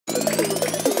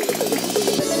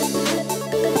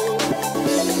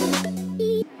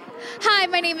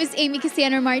name is Amy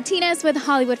Cassandra Martinez with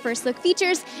Hollywood First Look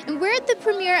Features, and we're at the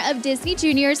premiere of Disney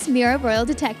Junior's Mira Royal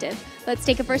Detective. Let's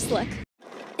take a first look.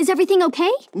 Is everything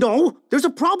okay? No, there's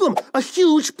a problem. A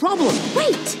huge problem.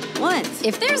 Wait! What?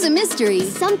 If there's a mystery,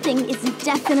 Something is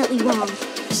definitely wrong.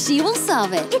 she will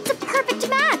solve it. It's a perfect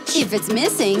match! If it's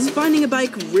missing, Is finding a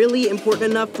bike really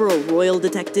important enough for a royal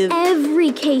detective?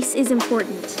 Every case is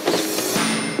important.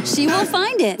 she will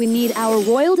find it. We need our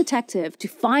royal detective to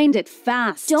find it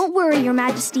fast. Don't worry, Your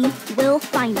Majesty. We'll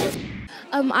find it.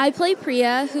 I play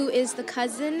Priya, who is the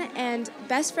cousin and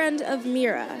best friend of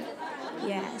Mira.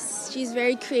 Yes, she's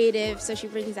very creative, so she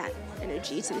brings that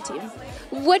energy to the team.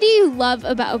 What do you love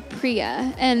about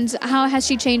Priya, and how has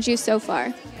she changed you so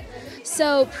far?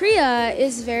 So Priya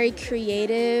is very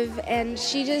creative, and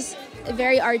she just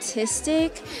very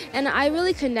artistic, and I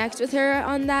really connect with her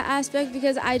on that aspect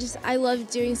because I love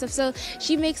doing stuff. So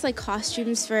she makes like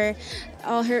costumes for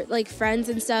all her like friends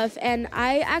and stuff, and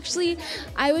I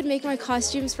would make my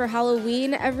costumes for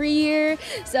Halloween every year,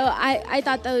 so I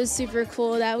thought that was super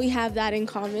cool that we have that in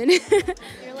common.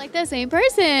 You're like the same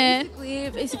person.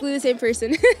 Basically the same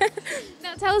person.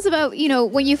 Now tell us about,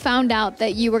 when you found out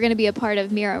that you were going to be a part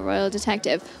of Mira Royal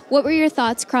Detective. What were your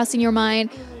thoughts crossing your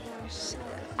mind?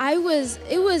 It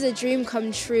was a dream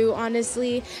come true,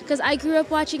 honestly, because I grew up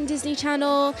watching Disney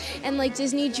Channel and like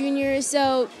Disney Junior,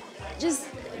 so just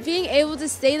being able to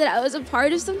say that I was a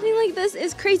part of something like this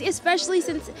is crazy, especially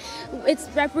since it's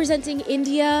representing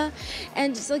India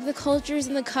and just like the cultures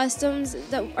and the customs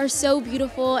that are so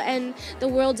beautiful and the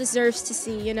world deserves to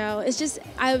see, It's just,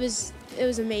 it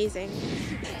was amazing.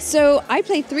 So I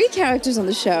play 3 characters on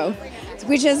the show,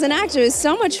 which as an actor is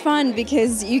so much fun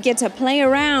because you get to play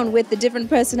around with the different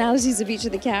personalities of each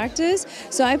of the characters.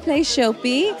 So I play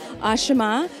Shilpa,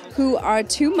 Ashima, who are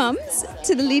 2 mums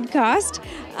to the lead cast,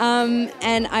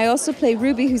 and I also play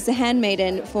Rubi, who's the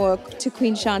handmaiden to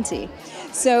Queen Shanti.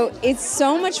 So it's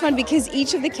so much fun because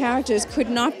each of the characters could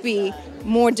not be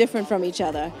more different from each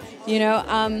other.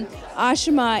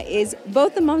 Ashima is,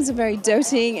 both the moms are very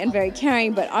doting and very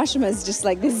caring, but Ashima is just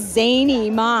like this zany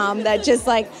mom that just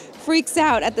like freaks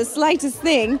out at the slightest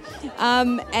thing,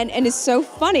 and is so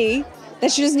funny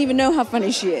that she doesn't even know how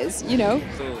funny she is,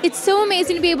 It's so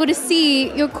amazing to be able to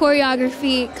see your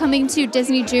choreography coming to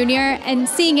Disney Junior and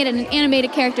seeing it in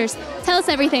animated characters. Tell us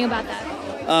everything about that.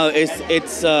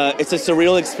 It's a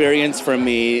surreal experience for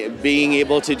me being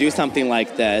able to do something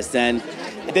like this, and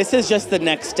this is just the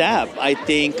next step, I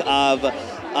think, of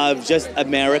just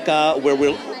America,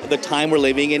 where the time we're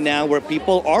living in now, where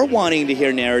people are wanting to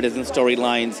hear narratives and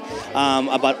storylines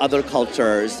about other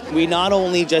cultures. We not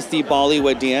only just see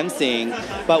Bollywood dancing,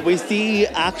 but we see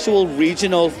actual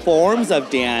regional forms of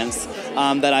dance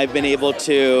that I've been able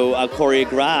to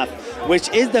choreograph, which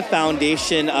is the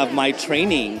foundation of my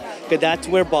training. Because that's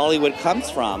where Bollywood comes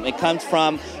from. It comes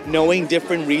from knowing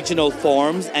different regional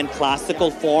forms and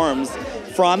classical forms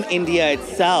from India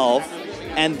itself,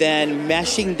 and then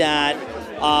meshing that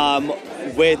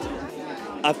with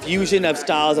a fusion of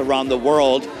styles around the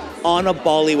world on a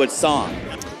Bollywood song.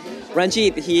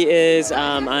 Ranjeet, he is,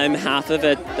 I'm half of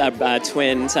a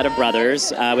twin set of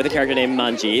brothers with a character named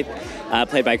Manjeet,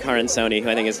 played by Karan Soni, who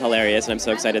I think is hilarious, and I'm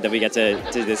so excited that we get to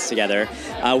do this together.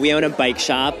 We own a bike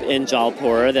shop in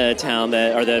Jalpur, the town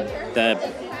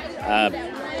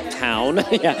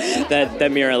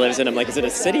that Mira lives in. I'm like, is it a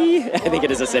city? I think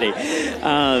it is a city.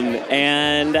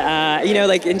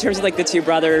 Like in terms of like the 2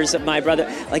 brothers, my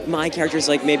brother, like my character's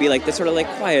like maybe like the sort of like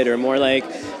quieter, more like,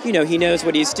 he knows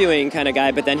what he's doing kind of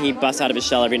guy, but then he busts out of his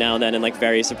shell every now and then in like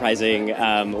very surprising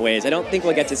ways. I don't think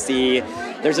we'll get to see,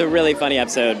 there's a really funny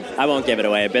episode, I won't give it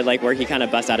away, but like where he kind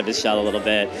of busts out of his shell a little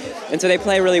bit. And so they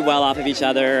play really well off of each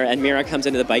other, and Mira comes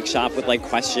into the bike shop with like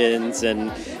questions,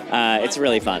 and it's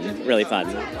really fun,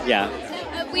 yeah.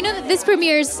 We know that this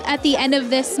premieres at the end of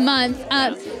this month.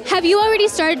 Have you already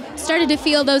started to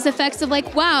feel those effects of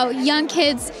like, wow, young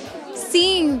kids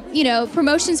seeing,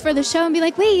 promotions for the show and be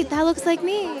like, wait, that looks like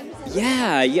me?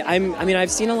 Yeah.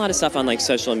 I've seen a lot of stuff on like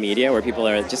social media where people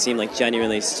just seem like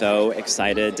genuinely so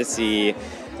excited to see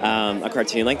a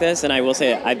cartoon like this. And I will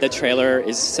say the trailer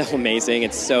is so amazing.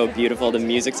 It's so beautiful. The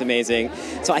music's amazing.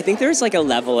 So I think there's like a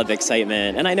level of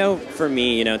excitement. And I know for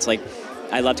me, it's like,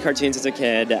 I loved cartoons as a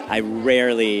kid. I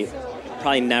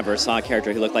probably never saw a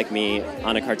character who looked like me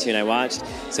on a cartoon I watched.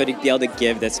 So to be able to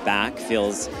give this back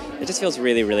just feels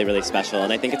really, really, really special.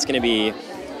 And I think it's going to be,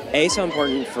 so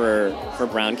important for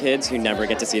brown kids who never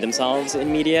get to see themselves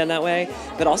in media in that way,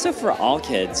 but also for all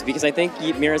kids, because I think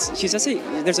Mira's,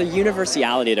 there's a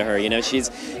universality to her.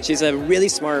 She's a really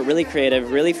smart, really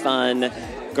creative, really fun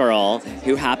girl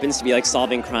who happens to be like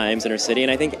solving crimes in her city,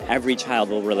 and I think every child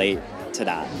will relate to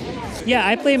that. Yeah,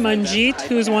 I play Manjeet,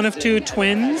 who's one of 2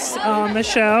 twins on the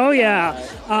show. Yeah,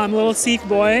 little Sikh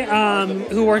boy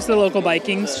who works at the local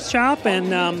biking shop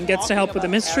and gets to help with the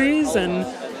mysteries and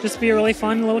just be a really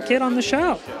fun little kid on the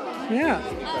show. Yeah.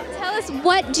 Tell us,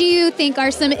 what do you think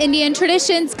are some Indian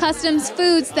traditions, customs,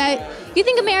 foods that you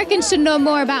think Americans should know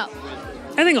more about?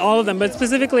 I think all of them, but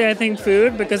specifically I think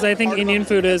food, because I think Indian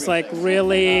food is like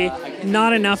really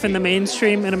not enough in the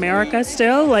mainstream in America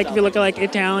still. Like if you look at like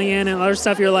Italian and other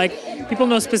stuff, you're like, people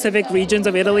know specific regions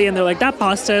of Italy and they're like, that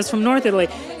pasta is from North Italy.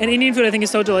 And Indian food I think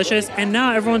is so delicious. And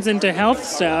now everyone's into health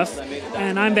stuff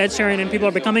and I'm vegetarian and people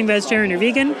are becoming vegetarian or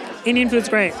vegan. Indian food's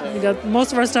great.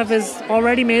 Most of our stuff is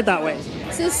already made that way.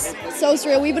 This is so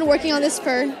surreal. We've been working on this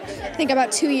for, I think,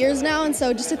 about 2 years now. And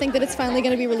so just to think that it's finally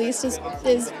going to be released is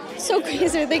so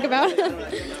crazy to think about.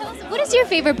 What is your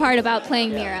favorite part about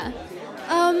playing Mira?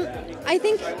 I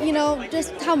think,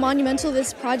 just how monumental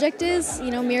this project is.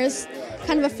 Mira's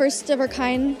kind of a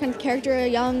first-of-her-kind kind of character, a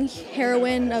young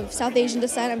heroine of South Asian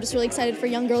descent. I'm just really excited for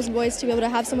young girls and boys to be able to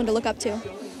have someone to look up to.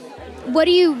 What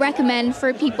do you recommend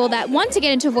for people that want to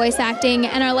get into voice acting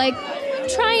and are like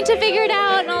trying to figure it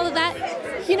out and all of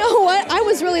that? You know what? I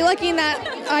was really lucky in that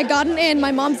I got in.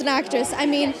 My mom's an actress. I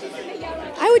mean,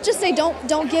 I would just say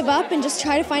don't give up and just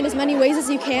try to find as many ways as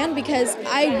you can, because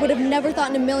I would have never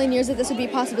thought in a million years that this would be a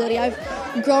possibility. I've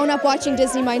grown up watching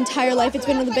Disney my entire life. It's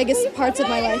been one of the biggest parts of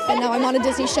my life, and now I'm on a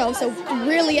Disney show, so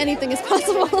really anything is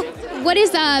possible. What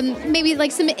is maybe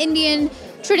like some Indian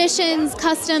traditions,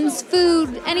 customs,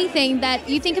 food, anything that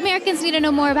you think Americans need to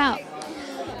know more about?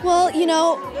 Well,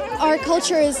 our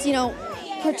culture is,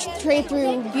 portrayed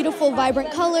through beautiful,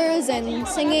 vibrant colors and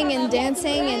singing and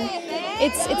dancing, and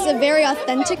it's a very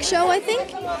authentic show, I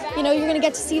think. You're going to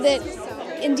get to see that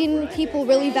Indian people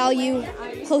really value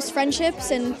close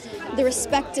friendships and the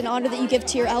respect and honor that you give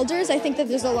to your elders. I think that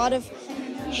there's a lot of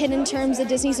hidden terms that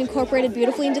Disney's incorporated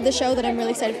beautifully into the show that I'm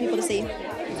really excited for people to see.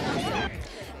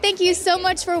 Thank you so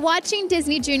much for watching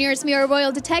Disney Junior's Mira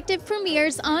Royal Detective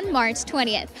premieres on March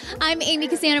 20th. I'm Amy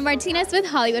Cassandra Martinez with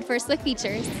Hollywood First Look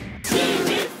Features.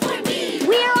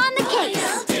 We're on the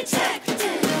case.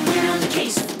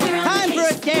 Time for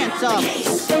a dance-off.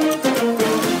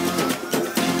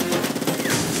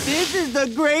 This is the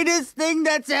greatest thing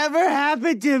that's ever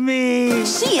happened to me.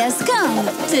 She has come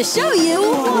to show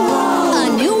you a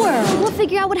new world. We'll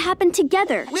figure out what happened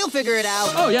together. We'll figure it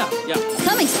out. Oh, yeah.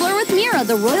 Come explore with Mira,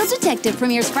 the Royal Detective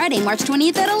premieres Friday, March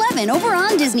 20th at 11 over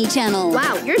on Disney Channel.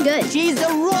 Wow, you're good. She's the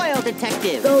Royal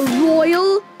Detective. The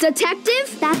Royal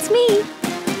Detective? That's me.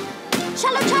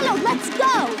 Cello, let's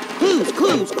go.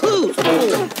 Clues.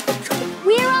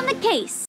 We're on the case.